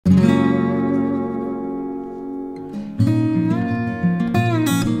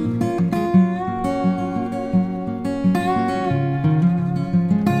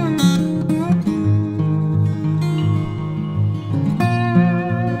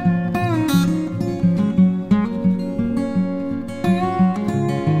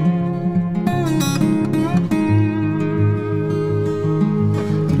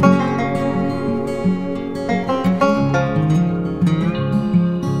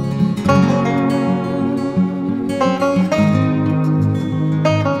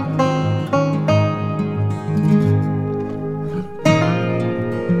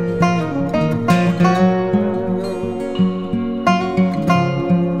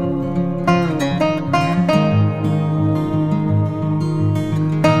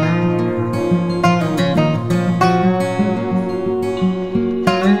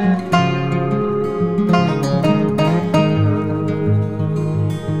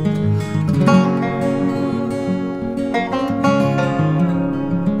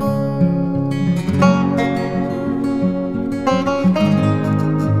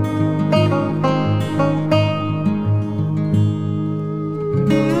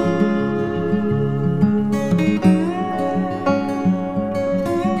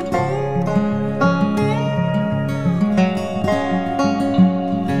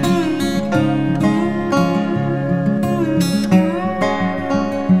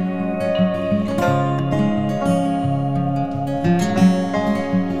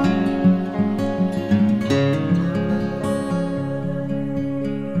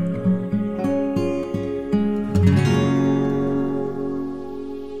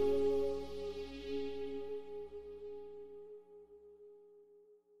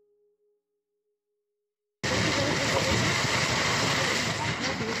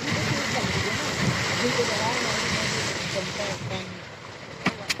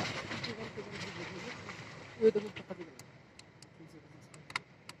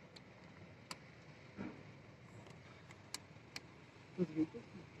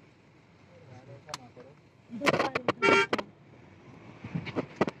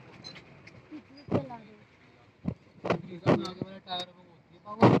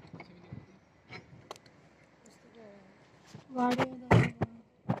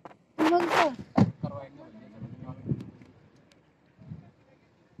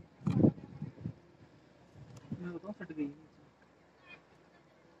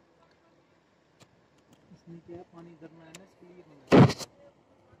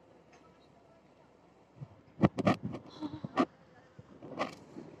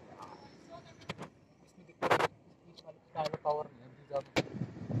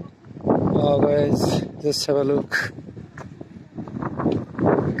Oh guys, just have a look.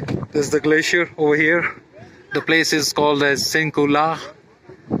 There's the glacier over here. The place is called as Shinkula.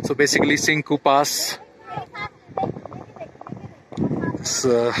 So basically Shinkula Pass. It's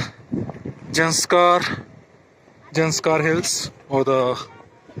Janskar Hills or the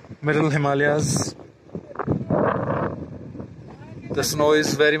Middle Himalayas. The snow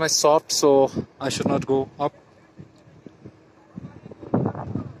is very much soft, so I should not go up.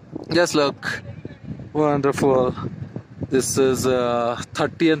 Just look, wonderful. This is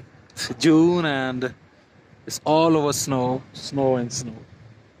 30th June and it's all over snow and snow.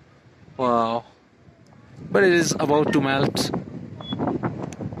 Wow. But it is about to melt.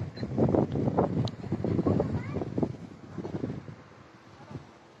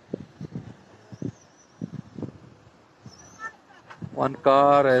 One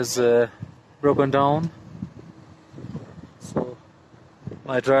car has broken down, so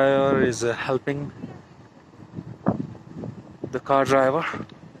my driver is helping the car driver.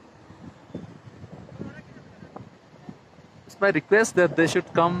 It's my request that they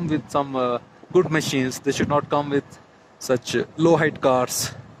should come with some good machines. They should not come with such low height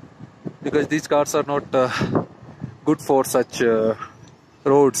cars, because these cars are not good for such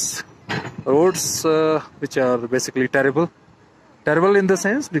roads which are basically terrible in the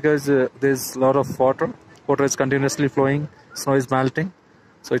sense because there's a lot of water is continuously flowing, snow is melting,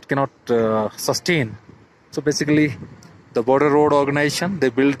 so it cannot sustain. So basically the border road organization, they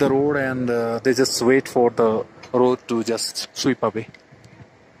build the road and they just wait for the road to just sweep away.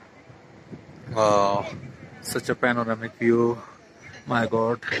 Wow, such a panoramic view. My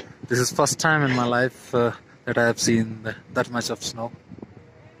god, this is first time in my life that I have seen that much of snow.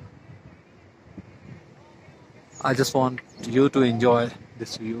 I just want you to enjoy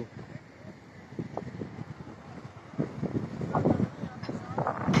this view.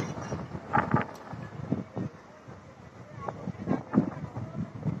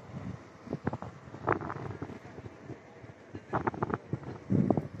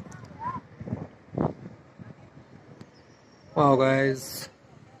 Wow guys,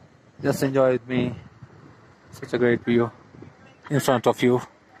 just enjoy with me. Such a great view in front of you.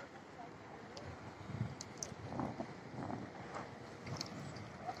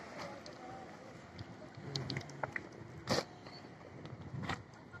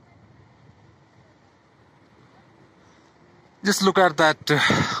 Just look at that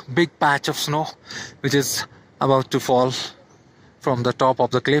big patch of snow which is about to fall from the top of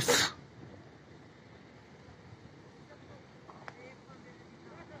the cliff.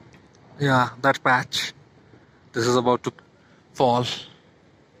 Yeah, that patch. This is about to fall.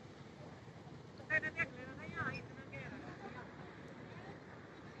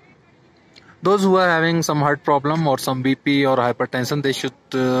 Those who are having some heart problem or some BP or hypertension, they should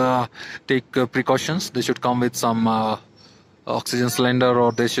take precautions. They should come with some oxygen cylinder,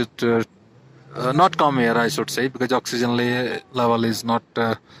 or they should not come here, I should say, because oxygen level is not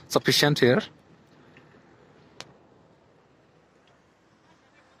sufficient here.